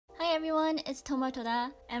it's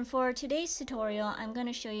Tomatoda, and for today's tutorial, I'm going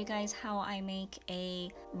to show you guys how I make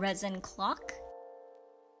a resin clock.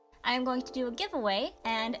 I am going to do a giveaway,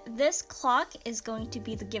 and this clock is going to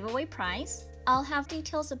be the giveaway prize. I'll have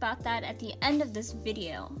details about that at the end of this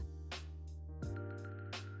video.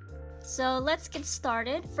 So let's get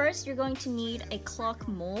started. First, you're going to need a clock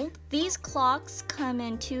mold. These clocks come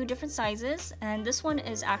in two different sizes, and this one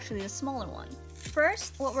is actually the smaller one.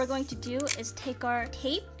 First, what we're going to do is take our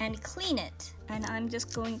tape and clean it. And I'm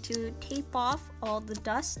just going to tape off all the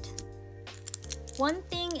dust. One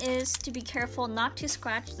thing is to be careful not to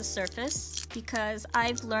scratch the surface, because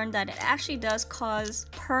I've learned that it actually does cause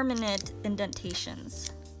permanent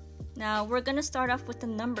indentations. Now we're gonna start off with the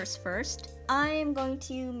numbers first. I am going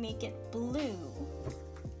to make it blue.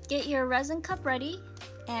 Get your resin cup ready,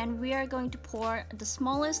 and we are going to pour the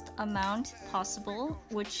smallest amount possible,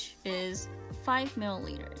 which is 5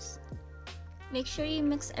 milliliters. Make sure you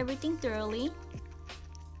mix everything thoroughly.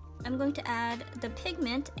 I'm going to add the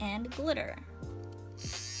pigment and glitter.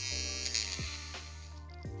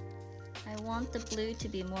 I want the blue to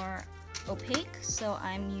be more opaque, so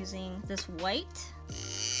I'm using this white.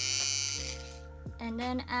 And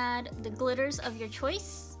then add the glitters of your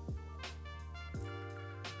choice.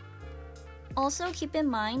 Also keep in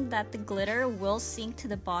mind that the glitter will sink to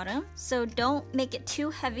the bottom, so don't make it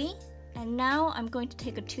too heavy. And now I'm going to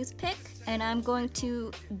take a toothpick and I'm going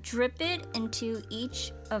to drip it into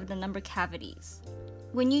each of the number cavities.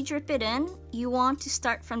 When you drip it in, you want to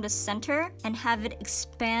start from the center and have it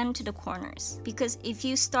expand to the corners, because if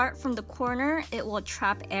you start from the corner, it will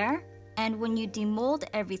trap air. And when you demold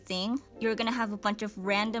everything, you're gonna have a bunch of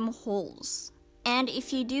random holes. And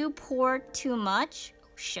if you do pour too much,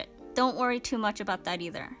 don't worry too much about that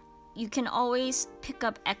either. You can always pick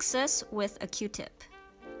up excess with a Q-tip.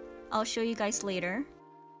 I'll show you guys later.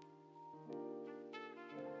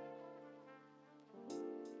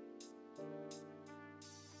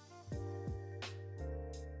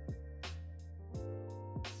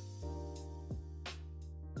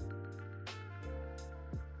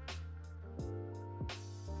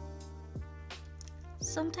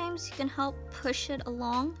 Sometimes you can help push it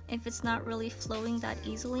along if it's not really flowing that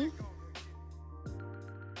easily.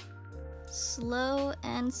 Slow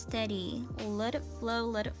and steady. Let it flow,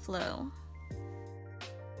 let it flow.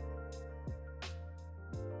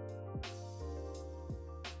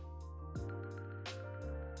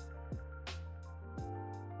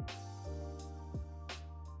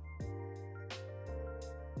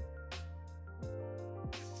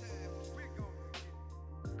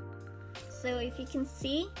 So if you can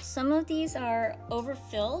see, some of these are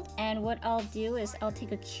overfilled, and what I'll do is I'll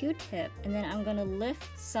take a Q-tip and then I'm gonna lift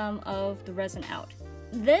some of the resin out.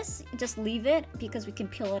 This, just leave it because we can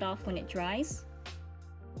peel it off when it dries.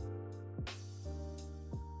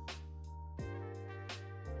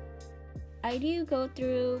 I do go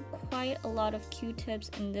through quite a lot of Q-tips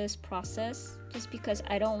in this process just because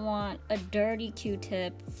I don't want a dirty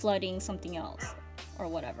Q-tip flooding something else or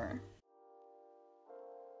whatever.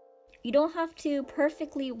 You don't have to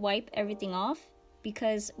perfectly wipe everything off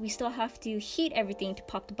because we still have to heat everything to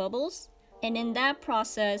pop the bubbles. And in that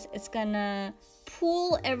process, it's gonna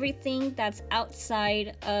pull everything that's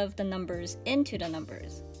outside of the numbers into the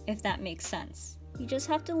numbers, if that makes sense. You just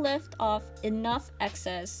have to lift off enough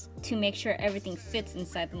excess to make sure everything fits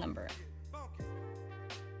inside the number.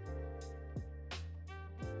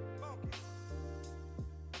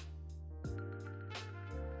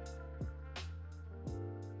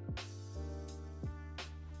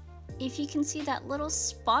 If you can see that little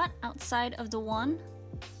spot outside of the one,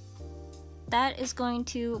 that is going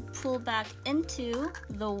to pull back into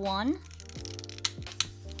the one.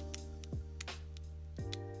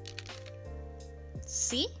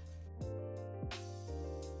 See?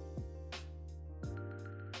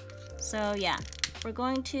 So yeah, we're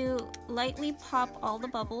going to lightly pop all the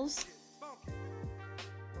bubbles.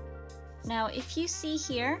 Now if you see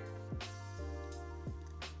here,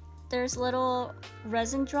 there's little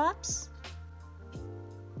resin drops,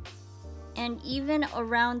 and even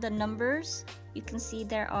around the numbers you can see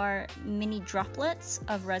there are mini droplets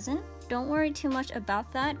of resin. Don't worry too much about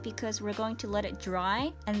that because we're going to let it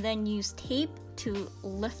dry and then use tape to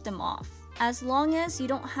lift them off. As long as you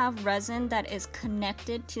don't have resin that is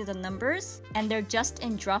connected to the numbers and they're just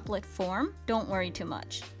in droplet form, don't worry too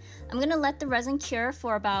much. I'm gonna let the resin cure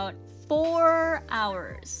for about 4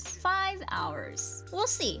 hours, 5 hours. We'll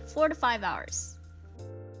see, 4 to 5 hours.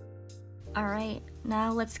 Alright,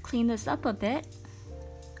 now let's clean this up a bit.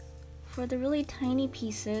 For the really tiny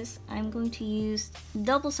pieces, I'm going to use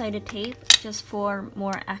double-sided tape just for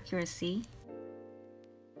more accuracy.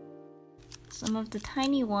 Some of the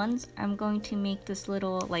tiny ones, I'm going to make this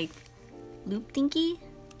little like loop thingy.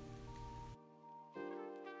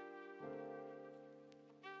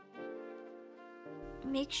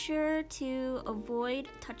 Make sure to avoid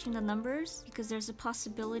touching the numbers because there's a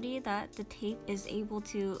possibility that the tape is able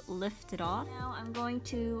to lift it off. Now I'm going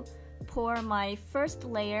to pour my first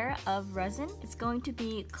layer of resin. It's going to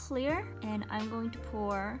be clear and I'm going to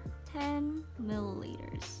pour 10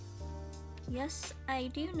 milliliters. Yes, I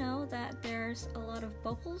do know that there's a lot of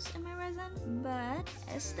bubbles in my resin, but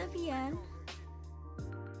está bien.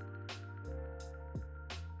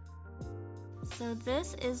 So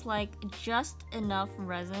this is like just enough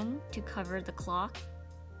resin to cover the clock,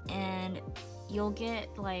 and you'll get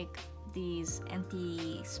like these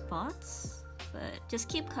empty spots, but just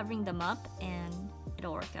keep covering them up and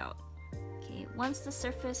it'll work out. Okay, once the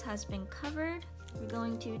surface has been covered, we're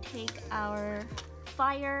going to take our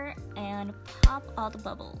fire and pop all the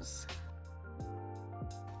bubbles.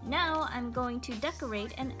 Now I'm going to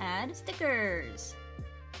decorate and add stickers.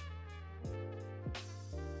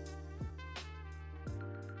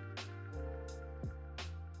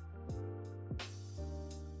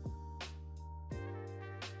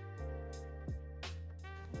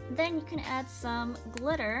 Then you can add some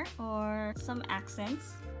glitter or some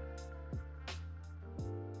accents.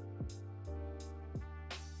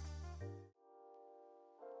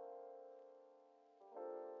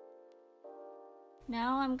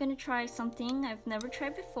 Now I'm gonna try something I've never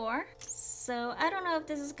tried before. So I don't know if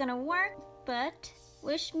this is gonna work, but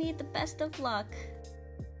wish me the best of luck.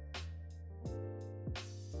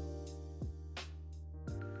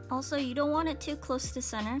 Also, you don't want it too close to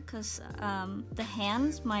center because the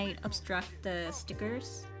hands might obstruct the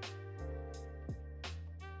stickers.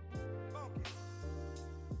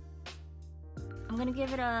 I'm gonna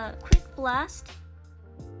give it a quick blast.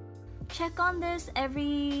 Check on this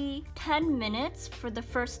every 10 minutes for the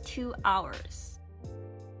first 2 hours.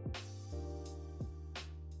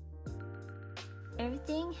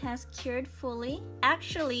 Everything has cured fully.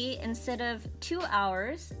 Actually, instead of 2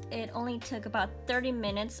 hours, it only took about 30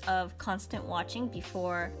 minutes of constant watching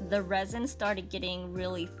before the resin started getting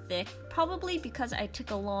really thick. Probably because I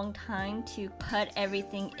took a long time to put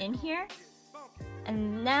everything in here.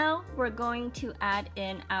 And now we're going to add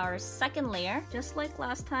in our second layer, just like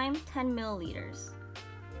last time, 10 milliliters.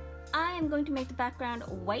 I am going to make the background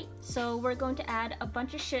white, so we're going to add a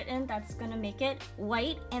bunch of shit in that's gonna make it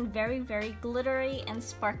white and very, very glittery and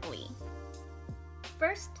sparkly.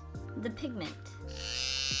 First, the pigment.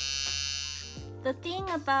 The thing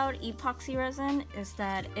about epoxy resin is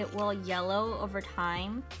that it will yellow over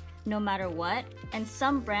time, no matter what, and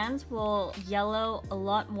some brands will yellow a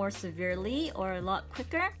lot more severely or a lot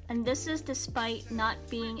quicker, and this is despite not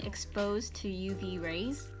being exposed to UV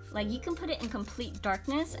rays. Like, you can put it in complete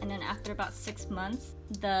darkness and then after about 6 months,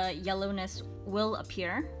 the yellowness will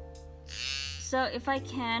appear. So if I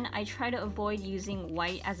can, I try to avoid using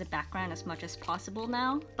white as a background as much as possible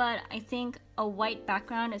now. But I think a white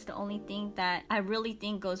background is the only thing that I really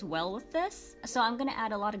think goes well with this. So I'm gonna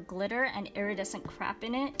add a lot of glitter and iridescent crap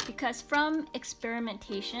in it because from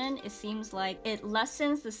experimentation, it seems like it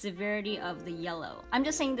lessens the severity of the yellow. I'm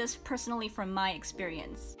just saying this personally from my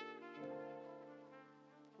experience.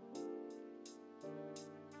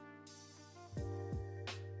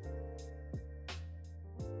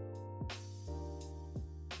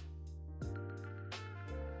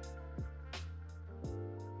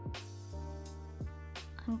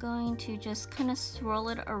 I'm going to just kind of swirl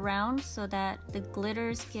it around so that the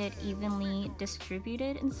glitters get evenly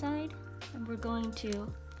distributed inside. And we're going to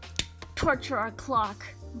torture our clock,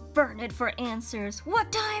 burn it for answers.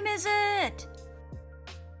 What time is it?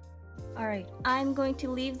 Alright, I'm going to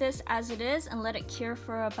leave this as it is and let it cure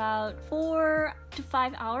for about 4 to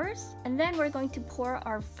 5 hours. And then we're going to pour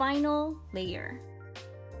our final layer.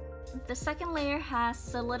 The second layer has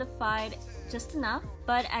solidified just enough,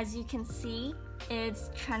 but as you can see, it's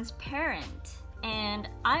transparent and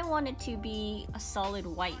I want it to be a solid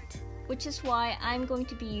white, which is why I'm going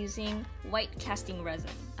to be using white casting resin.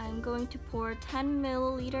 I'm going to pour 10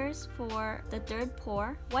 milliliters for the third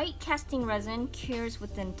pour. White casting resin cures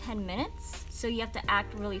within 10 minutes, so you have to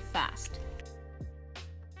act really fast.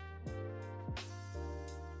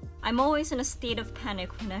 I'm always in a state of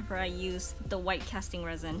panic whenever I use the white casting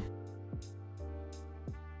resin.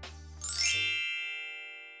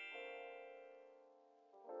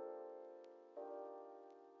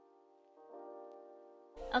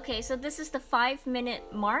 Okay, so this is the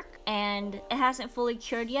 5-minute mark and it hasn't fully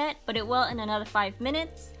cured yet, but it will in another 5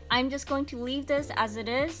 minutes. I'm just going to leave this as it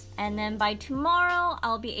is, and then by tomorrow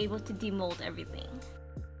I'll be able to demold everything.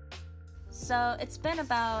 So it's been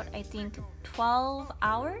about, I think, 12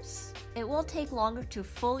 hours. It will take longer to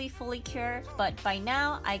fully cure, but by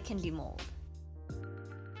now I can demold.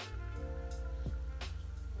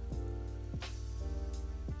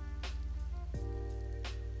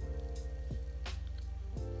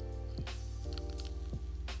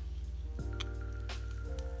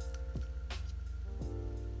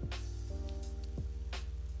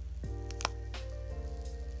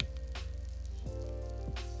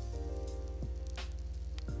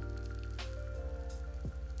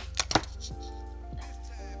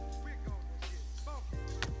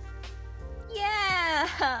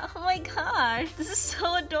 Oh my gosh, this is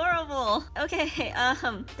so adorable. Okay,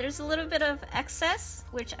 there's a little bit of excess,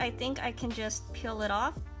 which I think I can just peel it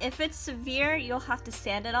off. If it's severe, you'll have to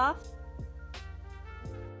sand it off.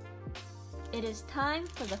 It is time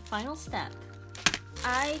for the final step.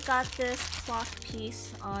 I got this cloth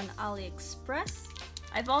piece on Aliexpress.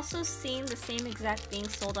 I've also seen the same exact thing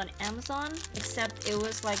sold on Amazon, except it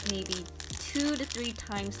was like maybe 2 to 3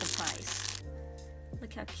 times the price.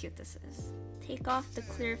 Look how cute this is. Take off the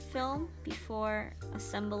clear film before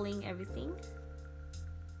assembling everything.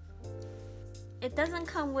 It doesn't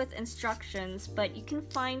come with instructions, but you can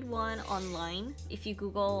find one online if you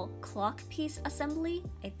Google clock piece assembly,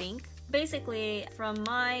 I think. Basically, from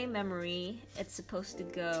my memory, it's supposed to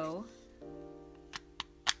go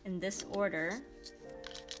in this order.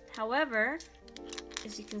 However,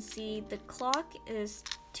 as you can see, the clock is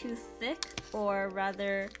too thick, or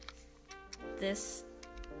rather, this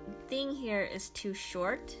thing here is too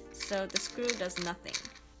short, so the screw does nothing.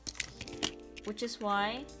 Which is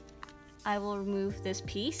why I will remove this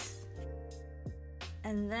piece,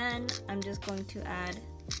 and then I'm just going to add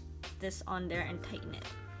this on there and tighten it.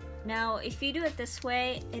 Now, if you do it this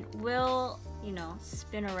way, it will, you know,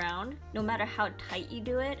 spin around no matter how tight you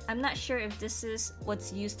do it. I'm not sure if this is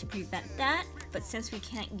what's used to prevent that, but since we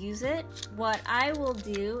can't use it, what I will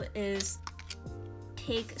do is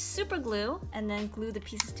take super glue and then glue the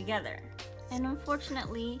pieces together. And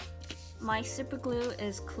unfortunately, my super glue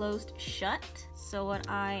is closed shut, so what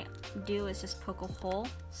I do is just poke a hole,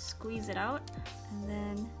 squeeze it out, and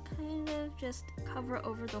then kind of just cover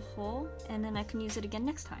over the hole, and then I can use it again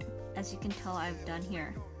next time, as you can tell I've done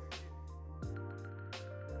here.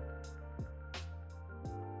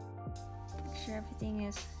 Make sure everything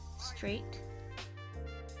is straight.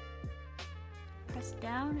 Press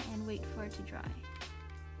down and wait for it to dry.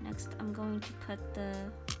 Next, I'm going to put the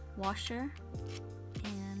washer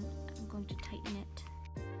and I'm going to tighten it.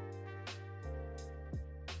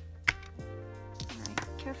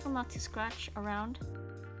 Alright, careful not to scratch around.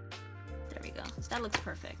 There we go. So that looks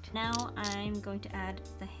perfect. Now I'm going to add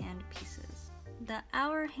the hand pieces. The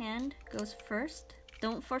hour hand goes first.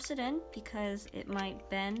 Don't force it in because it might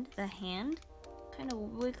bend the hand. Kind of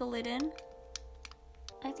wiggle it in.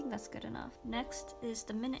 I think that's good enough. Next is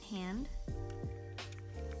the minute hand.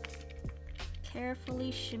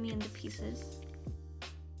 Carefully shimmy in the pieces.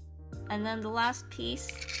 And then the last piece,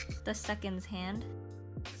 the seconds hand.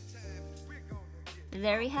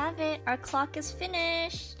 There we have it. Our clock is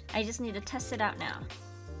finished. I just need to test it out now.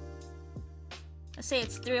 Let's say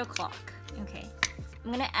it's 3 o'clock. Okay.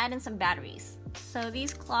 I'm gonna add in some batteries. So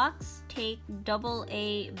these clocks take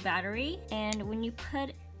AA battery, and when you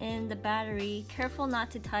put in the battery, careful not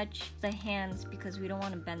to touch the hands because we don't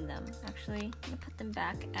want to bend them. Actually, I'm gonna put them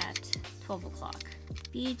back at 12 o'clock.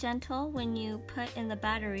 Be gentle when you put in the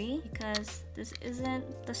battery because this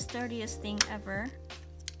isn't the sturdiest thing ever,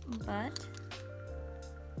 but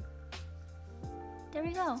there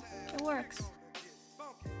we go, it works.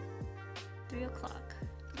 3 o'clock.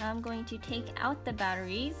 Now I'm going to take out the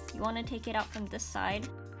batteries. You want to take it out from this side.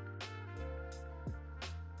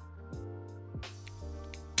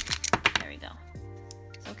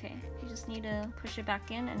 Okay, you just need to push it back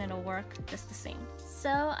in and it'll work just the same. So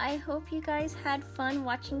I hope you guys had fun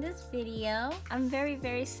watching this video. I'm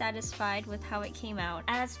very satisfied with how it came out.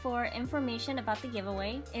 As for information about the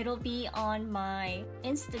giveaway, it'll be on my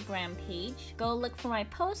Instagram page. Go look for my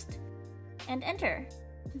post and enter.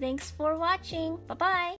 Thanks for watching. Bye bye.